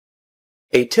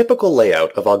A typical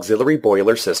layout of auxiliary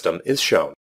boiler system is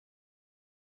shown.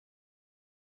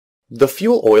 The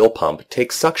fuel oil pump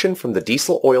takes suction from the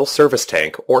diesel oil service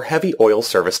tank or heavy oil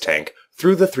service tank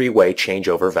through the three-way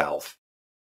changeover valve.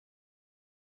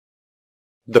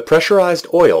 The pressurized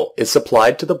oil is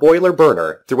supplied to the boiler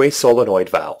burner through a solenoid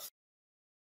valve.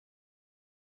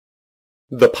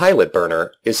 The pilot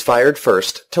burner is fired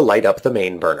first to light up the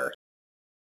main burner.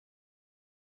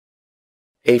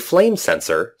 A flame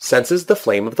sensor senses the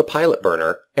flame of the pilot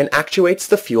burner and actuates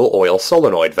the fuel oil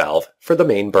solenoid valve for the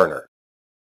main burner.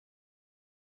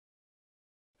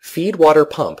 Feed water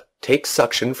pump takes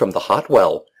suction from the hot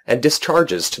well and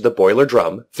discharges to the boiler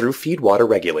drum through feed water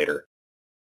regulator.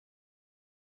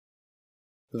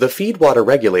 The feed water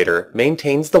regulator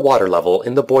maintains the water level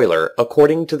in the boiler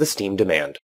according to the steam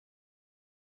demand.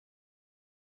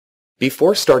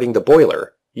 Before starting the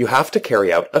boiler, you have to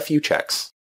carry out a few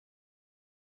checks.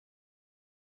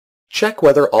 Check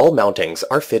whether all mountings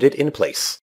are fitted in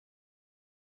place.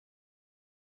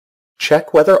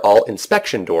 Check whether all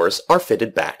inspection doors are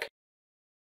fitted back.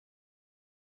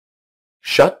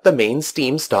 Shut the main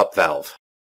steam stop valve.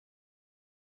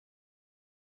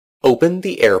 Open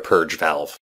the air purge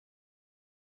valve.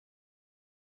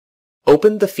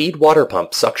 Open the feed water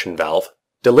pump suction valve,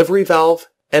 delivery valve,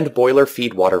 and boiler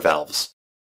feed water valves.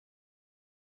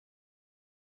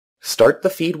 Start the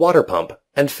feed water pump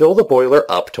and fill the boiler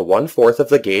up to 1/4 of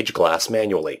the gauge glass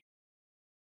manually.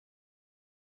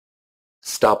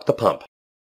 Stop the pump.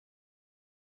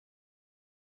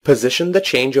 Position the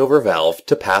changeover valve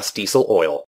to pass diesel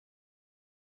oil.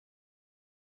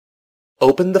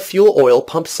 Open the fuel oil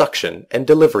pump suction and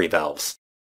delivery valves.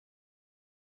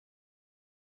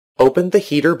 Open the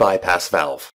heater bypass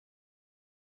valve.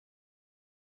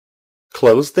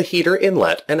 Close the heater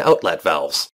inlet and outlet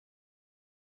valves.